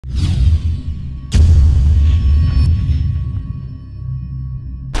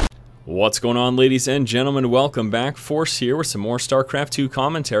What's going on, ladies and gentlemen? Welcome back. Force here with some more StarCraft 2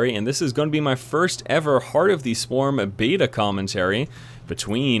 commentary, and this is going to be my first ever Heart of the Swarm beta commentary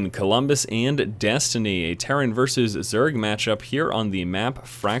between Columbus and Destiny, a Terran versus Zerg matchup here on the map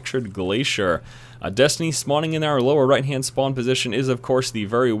Fractured Glacier. Destiny spawning in our lower right-hand spawn position is, of course, the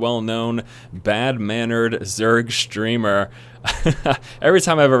very well-known, bad-mannered Zerg streamer. Every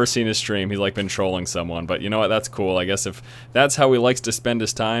time I've ever seen his stream, he's like been trolling someone, but you know what, that's cool. I guess if that's how he likes to spend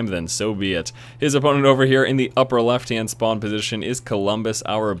his time, then so be it. His opponent over here in the upper left-hand spawn position is Columbus,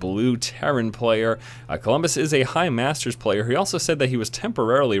 our blue Terran player. Columbus is a high Masters player. He also said that he was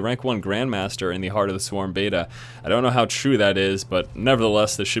temporarily rank 1 Grandmaster in the Heart of the Swarm beta. I don't know how true that is, but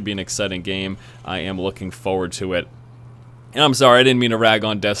nevertheless, this should be an exciting game. I am looking forward to it. And I'm sorry, I didn't mean to rag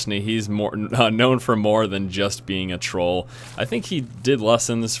on Destiny. He's more known for more than just being a troll. I think he did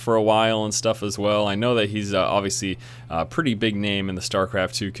lessons for a while and stuff as well. I know that he's obviously a pretty big name in the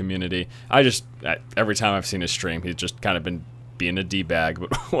StarCraft 2 community. Every time I've seen his stream, he's just kind of been being a D-bag,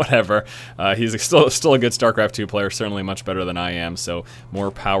 but whatever. He's still a good StarCraft 2 player, certainly much better than I am, so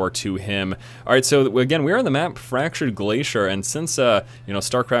more power to him. Alright, so again, we're on the map Fractured Glacier, and since you know,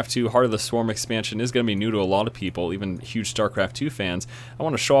 StarCraft 2 Heart of the Swarm expansion is going to be new to a lot of people, even huge StarCraft 2 fans, I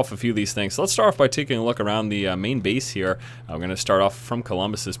want to show off a few of these things. So let's start off by taking a look around the main base here. We're going to start off from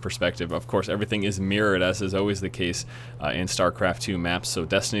Columbus's perspective. Of course, everything is mirrored, as is always the case in StarCraft 2 maps, so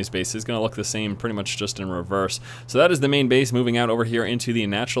Destiny's base is going to look the same, pretty much just in reverse. So that is the main base. Moving out over here into the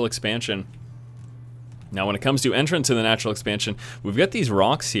natural expansion. Now, when it comes to entrance to the natural expansion, we've got these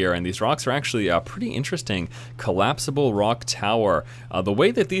rocks here, and these rocks are actually pretty interesting. Collapsible rock tower. The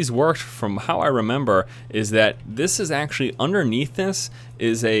way that these worked, from how I remember, is that this is actually underneath this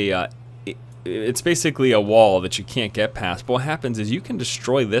is a it's basically a wall that you can't get past. But what happens is you can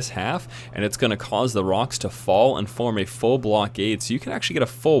destroy this half, and it's going to cause the rocks to fall and form a full blockade. So you can actually get a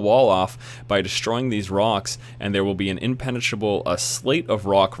full wall off by destroying these rocks, and there will be an impenetrable slate of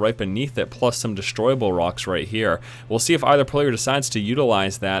rock right beneath it, plus some destroyable rocks right here. We'll see if either player decides to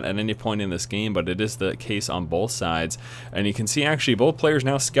utilize that at any point in this game, but it is the case on both sides. And you can see actually both players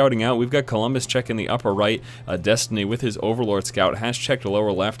now scouting out. We've got Columbus checking the upper right. Destiny with his Overlord Scout has checked the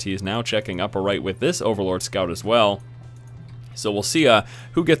lower left. He is now checking upper right with this Overlord Scout as well. So we'll see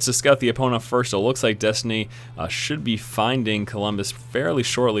who gets to scout the opponent first. It looks like Destiny should be finding Columbus fairly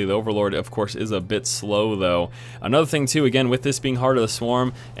shortly. The Overlord, of course, is a bit slow, though. Another thing, too, again, with this being Heart of the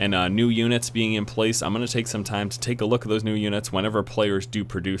Swarm and new units being in place, I'm going to take some time to take a look at those new units whenever players do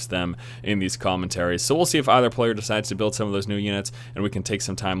produce them in these commentaries. So we'll see if either player decides to build some of those new units, and we can take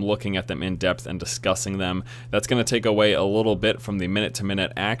some time looking at them in depth and discussing them. That's going to take away a little bit from the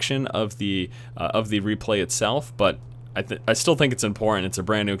minute-to-minute action of the replay itself, but I still think it's important. It's a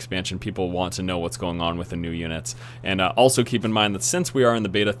brand new expansion. People want to know what's going on with the new units. And also keep in mind that since we are in the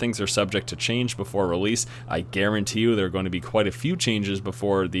beta, things are subject to change before release. I guarantee you there are going to be quite a few changes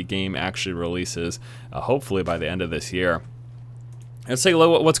before the game actually releases, hopefully by the end of this year. Let's take a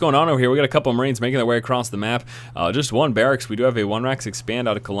look at what's going on over here. We got a couple of Marines making their way across the map. Just one barracks. We do have a 1-Rax expand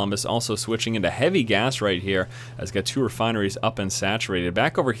out of Columbus, also switching into heavy gas right here. Has got 2 refineries up and saturated.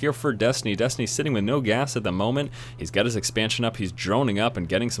 Back over here for Destiny. Destiny's sitting with no gas at the moment. He's got his expansion up. He's droning up and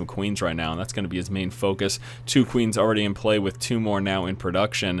getting some queens right now, and that's going to be his main focus. 2 queens already in play with 2 more now in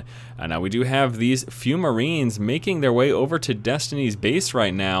production. Now we do have these few Marines making their way over to Destiny's base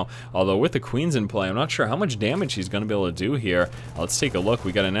right now, although with the queens in play, I'm not sure how much damage he's going to be able to do here. Let's take a look.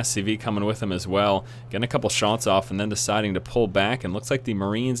 We got an SCV coming with him as well, getting a couple shots off and then deciding to pull back, and looks like the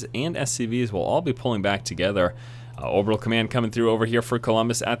Marines and SCVs will all be pulling back together. Orbital Command coming through over here for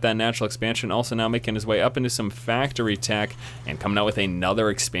Columbus at that natural expansion, also now making his way up into some factory tech and coming out with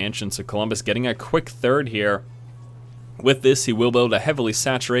another expansion. So Columbus getting a quick third here. With this, he will be able to heavily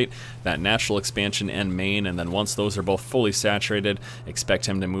saturate that natural expansion and main, and then once those are both fully saturated, expect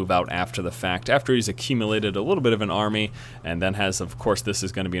him to move out after the fact, after he's accumulated a little bit of an army, and then has, of course, this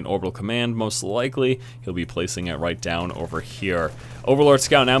is going to be an orbital command. Most likely, he'll be placing it right down over here. Overlord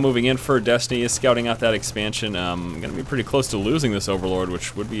Scout now moving in for Destiny, is scouting out that expansion. Going to be pretty close to losing this Overlord,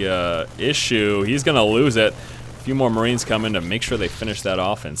 which would be a issue. He's going to lose it. A few more Marines come in to make sure they finish that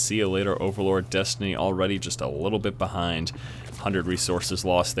off, and see you later, Overlord. Destiny already just a little bit behind. 100 resources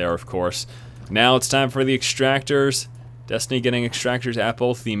lost there, of course. Now it's time for the extractors. Destiny getting extractors at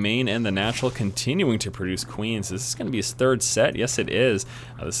both the main and the natural, continuing to produce queens. This is going to be his 3rd set. Yes, it is.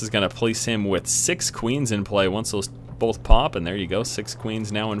 This is going to place him with 6 queens in play once those both pop, and there you go, 6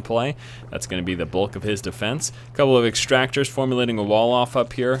 queens now in play. That's going to be the bulk of his defense. A couple of extractors formulating a wall off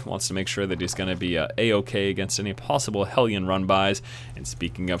up here. Wants to make sure that he's going to be A-OK against any possible Hellion run-bys. And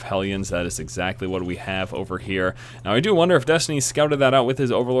speaking of Hellions, that is exactly what we have over here. Now, I do wonder if Destiny scouted that out with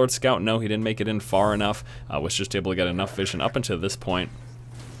his Overlord Scout. No, he didn't make it in far enough. Was just able to get enough vision up until this point.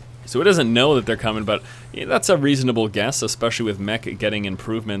 So it doesn't know that they're coming, but yeah, that's a reasonable guess, especially with Mech getting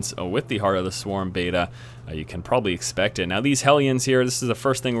improvements with the Heart of the Swarm beta. You can probably expect it. Now these Hellions here, this is the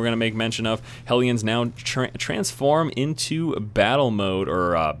first thing we're going to make mention of. Hellions now transform into battle mode,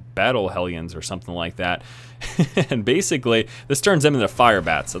 or battle Hellions or something like that. And basically, this turns them into fire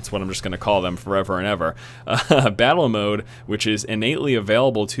bats. That's what I'm just going to call them forever and ever. Battle mode, which is innately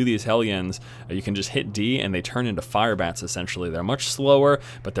available to these Hellions. You can just hit D and they turn into fire bats, essentially. They're much slower,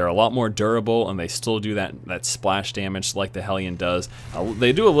 but they're a lot more durable, and they still do that splash damage like the Hellion does.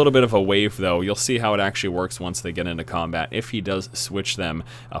 They do a little bit of a wave, though. You'll see how it actually works once they get into combat, if he does switch them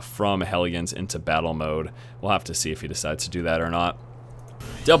from Hellions into battle mode. We'll have to see if he decides to do that or not.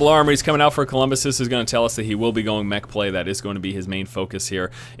 Double Armory's coming out for Columbus. This is going to tell us that he will be going mech play. That is going to be his main focus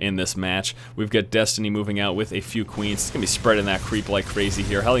here in this match. We've got Destiny moving out with a few queens. It's going to be spreading that creep like crazy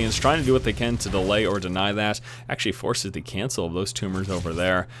here. Hellions trying to do what they can to delay or deny that. Actually forces the cancel of those tumors over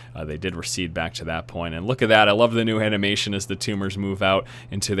there. They did recede back to that point. And look at that. I love the new animation as the tumors move out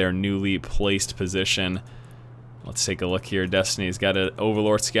into their newly placed position. Let's take a look here. Destiny's got an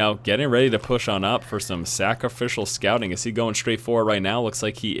Overlord Scout getting ready to push on up for some sacrificial scouting. Is he going straight forward right now? Looks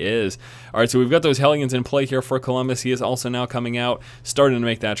like he is. All right, so we've got those Hellions in play here for Columbus. He is also now coming out, starting to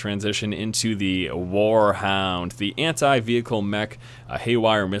make that transition into the Warhound. The anti-vehicle mech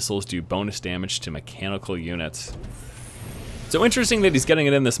haywire missiles do bonus damage to mechanical units. So interesting that he's getting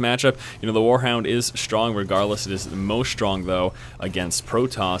it in this matchup. You know, the Warhound is strong regardless. It is most strong, though, against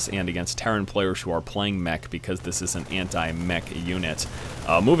Protoss and against Terran players who are playing mech, because this is an anti-mech unit.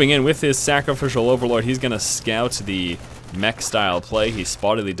 Moving in with his Sacrificial Overlord, he's going to scout the mech-style play. He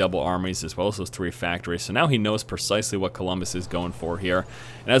spotted the double armies as well as those 3 factories, so now he knows precisely what Columbus is going for here.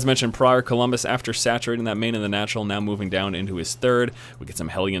 And as mentioned prior, Columbus, after saturating that main in the natural, now moving down into his 3rd. We get some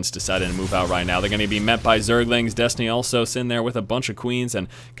Hellions deciding to move out right now. They're going to be met by Zerglings. Destiny also sitting there with a bunch of queens and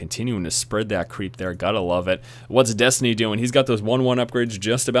continuing to spread that creep there. Gotta love it. What's Destiny doing? He's got those 1-1 upgrades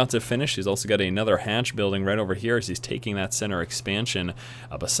just about to finish. He's also got another hatch building right over here as he's taking that center expansion.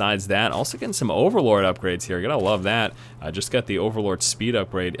 Besides that, also getting some Overlord upgrades here. Gotta love that. I just got the Overlord speed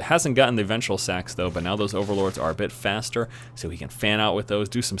upgrade. It hasn't gotten the Ventral Sacks, though, but now those Overlords are a bit faster, so he can fan out with those,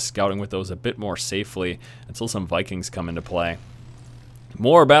 do some scouting with those a bit more safely until some Vikings come into play.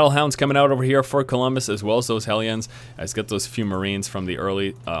 More Battle Hounds coming out over here for Columbus, as well as those Hellions. He's got those few Marines from the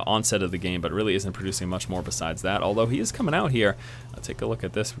early onset of the game, but really isn't producing much more besides that, although he is coming out here. Take a look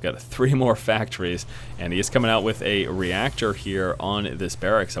at this. We've got 3 more factories, and he is coming out with a reactor here on this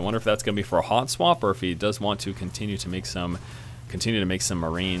barracks. I wonder if that's going to be for a hot swap, or if he does want to continue to make some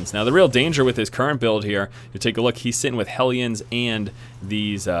Marines. Now, the real danger with his current build here, you take a look, he's sitting with Hellions and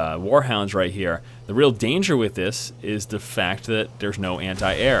these Warhounds right here. The real danger with this is the fact that there's no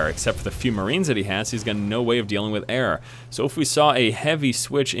anti-air. Except for the few Marines that he has, he's got no way of dealing with air. So if we saw a heavy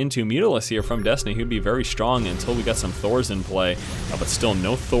switch into Mutalisk here from Destiny, he'd be very strong until we got some Thors in play. But still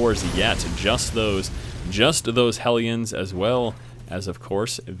no Thors yet, just those Hellions, as well as, of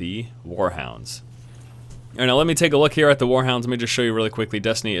course, the Warhounds. All right, now let me take a look here at the Warhounds. Let me just show you really quickly.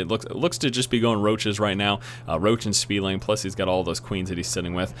 Destiny, it looks to just be going Roaches right now. Roach and Speedling, plus he's got all those queens that he's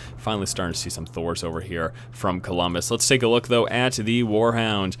sitting with. Finally starting to see some Thors over here from Columbus. Let's take a look, though, at the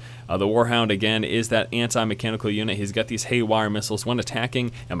Warhound. The Warhound, again, is that anti-mechanical unit. He's got these haywire missiles. When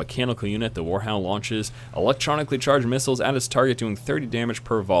attacking a mechanical unit, the Warhound launches electronically charged missiles at its target, doing 30 damage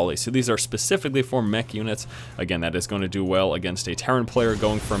per volley. So these are specifically for mech units. Again, that is going to do well against a Terran player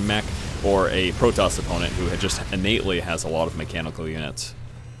going for mech, or a Protoss opponent who just innately has a lot of mechanical units.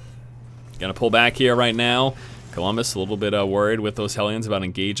 Gonna pull back here right now. Columbus a little bit worried with those Hellions about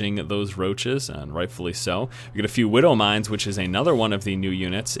engaging those Roaches, and rightfully so. We get a few Widow Mines, which is another one of the new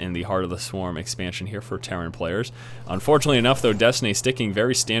units in the Heart of the Swarm expansion here for Terran players. Unfortunately enough, though, Destiny sticking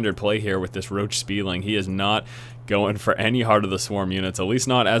very standard play here with this Roach Speedling. He is not going for any Heart of the Swarm units, at least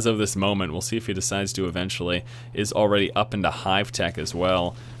not as of this moment. We'll see if he decides to eventually. Is already up into Hive Tech as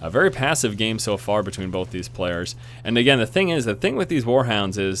well. A very passive game so far between both these players. And again, the thing with these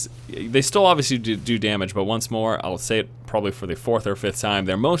Warhounds is they still obviously do damage, but once more, I'll say it probably for the 4th or 5th time,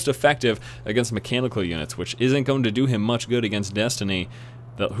 they're most effective against mechanical units, which isn't going to do him much good against Destiny,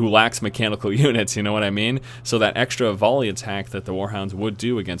 who lacks mechanical units, you know what I mean? So that extra volley attack that the Warhounds would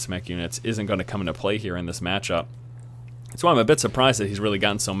do against mech units isn't going to come into play here in this matchup. That's why I'm a bit surprised that he's really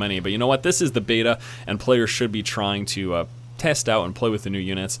gotten so many. But you know what? This is the beta, and players should be trying to test out and play with the new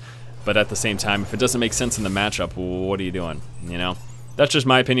units. But at the same time, if it doesn't make sense in the matchup, what are you doing? You know? That's just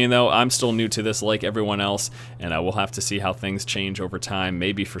my opinion, though. I'm still new to this like everyone else, and we'll have to see how things change over time.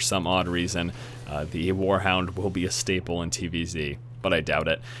 Maybe for some odd reason, the Warhound will be a staple in TVZ, but I doubt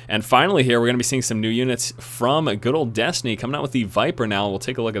it. And finally here, we're going to be seeing some new units from good old Destiny coming out with the Viper now. We'll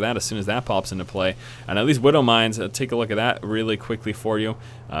take a look at that as soon as that pops into play. And now these Widow Mines, take a look at that really quickly for you.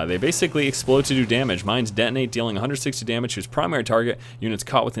 They basically explode to do damage. Mines detonate, dealing 160 damage to its primary target. Units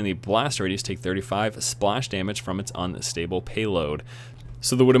caught within the blast radius take 35 splash damage from its unstable payload.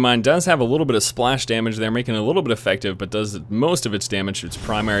 So the Widow Mine does have a little bit of splash damage there, making it a little bit effective, but does most of its damage to its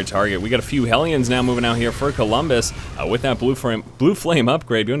primary target. We got a few Hellions now moving out here for Columbus. With that blue flame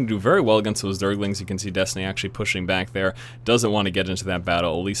upgrade, going to do very well against those Zerglings. You can see Destiny actually pushing back there. Doesn't want to get into that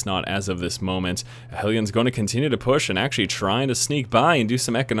battle, at least not as of this moment. Hellion's going to continue to push and actually trying to sneak by and do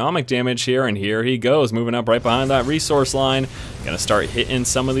some economic damage here, and here he goes, moving up right behind that resource line. Gonna start hitting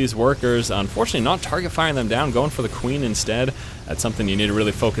some of these workers. Unfortunately, not target firing them down, going for the Queen instead. That's something you need to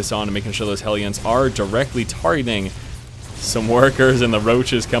really focus on, and making sure those Hellions are directly targeting some workers, and the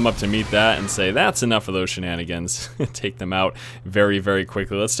Roaches come up to meet that and say, that's enough of those shenanigans. Take them out very, very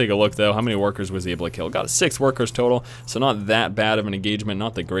quickly. Let's take a look, though. How many workers was he able to kill? Got 6 workers total, so not that bad of an engagement,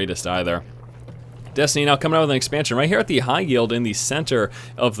 not the greatest either. Destiny now coming out with an expansion right here at the high yield in the center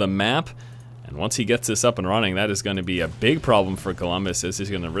of the map. And once he gets this up and running, that is going to be a big problem for Columbus, as he's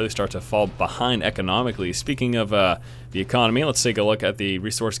going to really start to fall behind economically. Speaking of the economy, let's take a look at the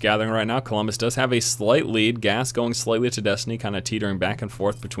resource gathering right now. Columbus does have a slight lead. Gas going slightly to Destiny, kind of teetering back and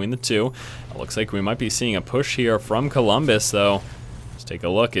forth between the two. It looks like we might be seeing a push here from Columbus, though. Let's take a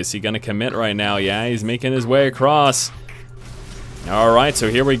look. Is he going to commit right now? Yeah, he's making his way across. Alright, so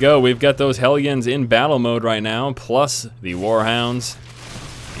here we go. We've got those Hellions in battle mode right now, plus the Warhounds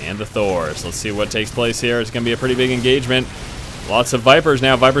and the Thors. Let's see what takes place here. It's going to be a pretty big engagement. Lots of Vipers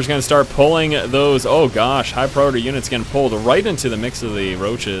now. Vipers going to start pulling those, oh gosh, high priority units getting pulled right into the mix of the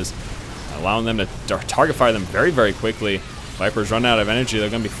Roaches, allowing them to target fire them very, very quickly. Vipers run out of energy.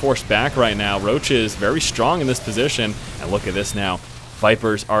 They're going to be forced back right now. Roaches very strong in this position. And look at this now.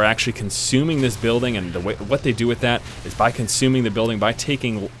 Vipers are actually consuming this building, and what they do with that is by consuming the building, by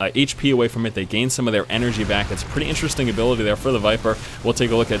taking HP away from it, they gain some of their energy back. It's a pretty interesting ability there for the Viper. We'll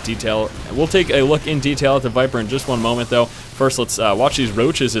take a look at detail. We'll take a look in detail at the Viper in just one moment, though. First, let's watch these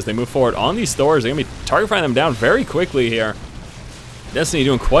Roaches as they move forward on these Thors. They're going to be target firing them down very quickly here. Destiny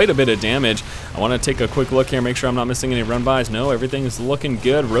doing quite a bit of damage. I want to take a quick look here, make sure I'm not missing any run-bys. No, everything is looking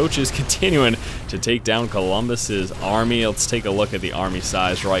good. Roaches continuing to take down Columbus's army. Let's take a look at the army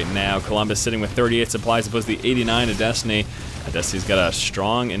size right now. Columbus sitting with 38 supplies opposed to the 89 of Destiny. Destiny's got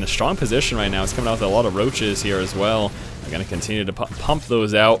in a strong position right now. It's coming out with a lot of Roaches here as well. I'm going to continue to pump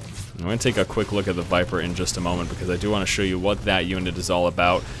those out. I'm going to take a quick look at the Viper in just a moment, because I do want to show you what that unit is all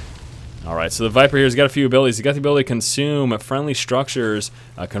about. Alright, so the Viper here has got a few abilities. He's got the ability to consume friendly structures,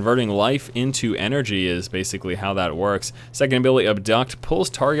 converting life into energy is basically how that works. Second ability, Abduct,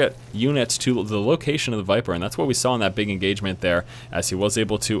 pulls target units to the location of the Viper, and that's what we saw in that big engagement there, as he was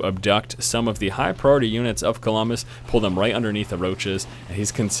able to abduct some of the high priority units of Columbus, pull them right underneath the Roaches, and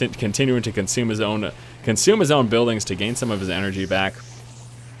he's continuing to consume his own buildings to gain some of his energy back.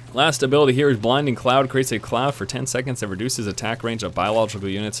 Last ability here is Blinding Cloud. Creates a cloud for 10 seconds that reduces attack range of biological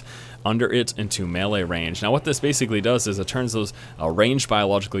units under it into melee range. Now what this basically does is it turns those ranged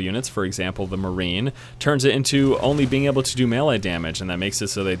biological units, for example the Marine, turns it into only being able to do melee damage, and that makes it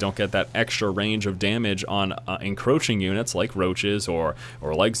so they don't get that extra range of damage on encroaching units like Roaches or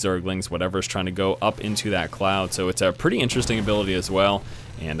like Zerglings, whatever's trying to go up into that cloud. So it's a pretty interesting ability as well.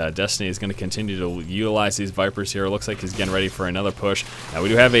 And Destiny is going to continue to utilize these Vipers here. It looks like he's getting ready for another push. Now we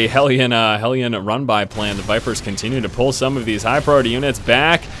do have a Hellion run-by plan. The Vipers continue to pull some of these high-priority units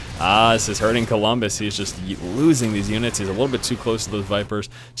back. This is hurting Columbus. He's just losing these units. He's a little bit too close to those Vipers,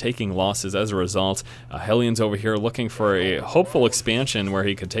 taking losses as a result. Hellion's over here looking for a hopeful expansion where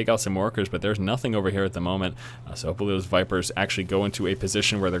he could take out some workers, but there's nothing over here at the moment. So hopefully those Vipers actually go into a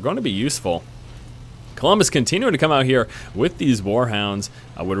position where they're going to be useful. Columbus continuing to come out here with these Warhounds.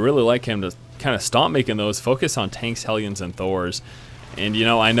 I would really like him to kind of stop making those, focus on tanks, Hellions, and Thors. And you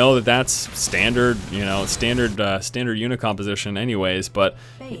know, I know that that's standard, standard unit composition anyways, but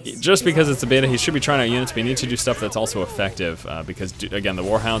just because it's a beta, he should be trying out units, but he needs to do stuff that's also effective, because again, the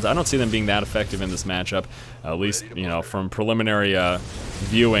Warhounds, I don't see them being that effective in this matchup, at least, from preliminary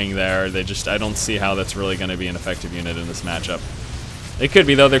viewing there. I don't see how that's really going to be an effective unit in this matchup. It could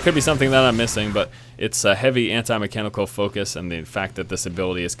be, though. There could be something that I'm missing, but it's a heavy anti-mechanical focus, and the fact that this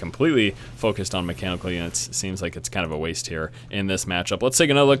ability is completely focused on mechanical units seems like it's kind of a waste here in this matchup. Let's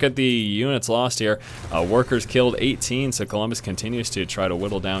take another look at the units lost here. Workers killed 18, so Columbus continues to try to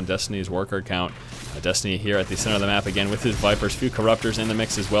whittle down Destiny's worker count. Destiny here at the center of the map again with his Vipers. Few Corruptors in the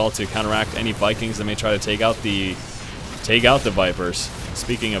mix as well to counteract any Vikings that may try to take out the Vipers.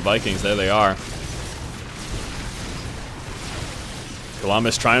 Speaking of Vikings, there they are.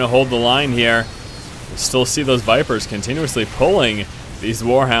 Columbus trying to hold the line here. We still see those Vipers continuously pulling these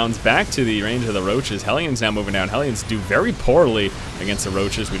Warhounds back to the range of the Roaches. Hellions now moving down. Hellions do very poorly against the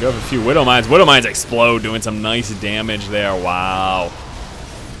Roaches. We do have a few Widow Mines. Widow Mines explode, doing some nice damage there. Wow.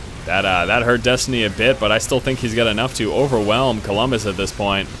 That hurt Destiny a bit, but I still think he's got enough to overwhelm Columbus at this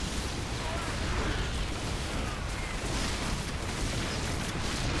point.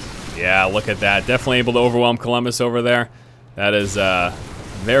 Yeah, look at that. Definitely able to overwhelm Columbus over there. That is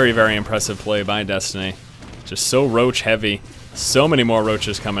very, very impressive play by Destiny. Just so roach heavy. So many more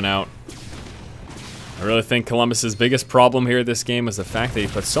roaches coming out. I really think Columbus's biggest problem here this game is the fact that he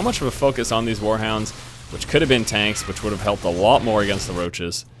put so much of a focus on these Warhounds, which could have been tanks, which would have helped a lot more against the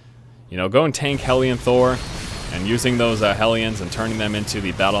roaches. You know, going tank Hellion Thor and using those Hellions and turning them into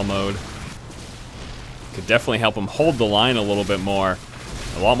the battle mode could definitely help him hold the line a little bit more.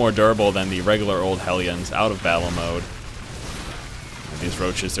 A lot more durable than the regular old Hellions out of battle mode. These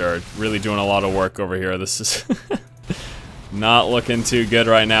roaches are really doing a lot of work over here. This is not looking too good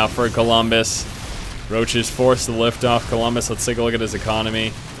right now for Columbus. Roaches forced to lift off Columbus. Let's take a look at his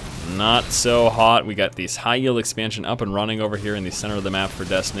economy. Not so hot. We got these high yield expansion up and running over here in the center of the map for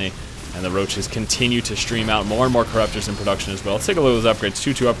Destiny. And the Roaches continue to stream out more and more Corruptors in production as well. Let's take a look at those upgrades.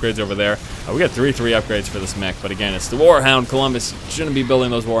 2 upgrades over there. We got 3 upgrades for this mech. But again, it's the Warhound. Columbus shouldn't be building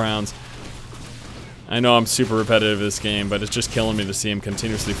those Warhounds. I know I'm super repetitive this game, but it's just killing me to see him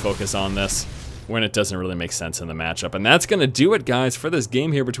continuously focus on this when it doesn't really make sense in the matchup. And that's going to do it, guys, for this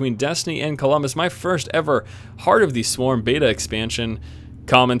game here between Destiny and Columbus. My first ever Heart of the Swarm beta expansion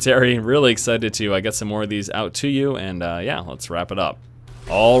commentary. Really excited to get some more of these out to you. And yeah, let's wrap it up.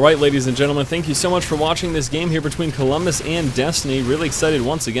 Alright, ladies and gentlemen, thank you so much for watching this game here between Columbus and Destiny. Really excited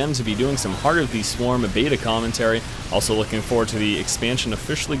once again to be doing some Heart of the Swarm beta commentary. Also looking forward to the expansion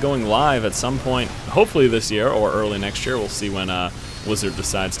officially going live at some point, hopefully this year or early next year. We'll see when Blizzard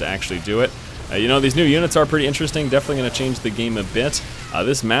decides to actually do it. You know, these new units are pretty interesting, definitely going to change the game a bit.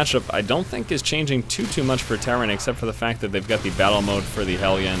 This matchup I don't think is changing too much for Terran, except for the fact that they've got the battle mode for the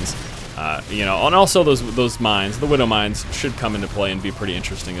Hellions. You know, and also those mines, the Widow Mines, should come into play and be pretty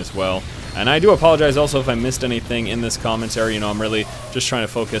interesting as well. And I do apologize also if I missed anything in this commentary. You know, I'm really just trying to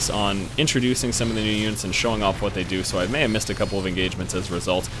focus on introducing some of the new units and showing off what they do, so I may have missed a couple of engagements as a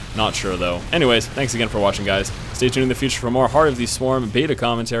result. Not sure, though. Anyways, thanks again for watching, guys. Stay tuned in the future for more Heart of the Swarm beta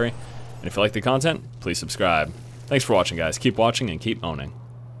commentary. And if you like the content, please subscribe. Thanks for watching, guys. Keep watching and keep owning.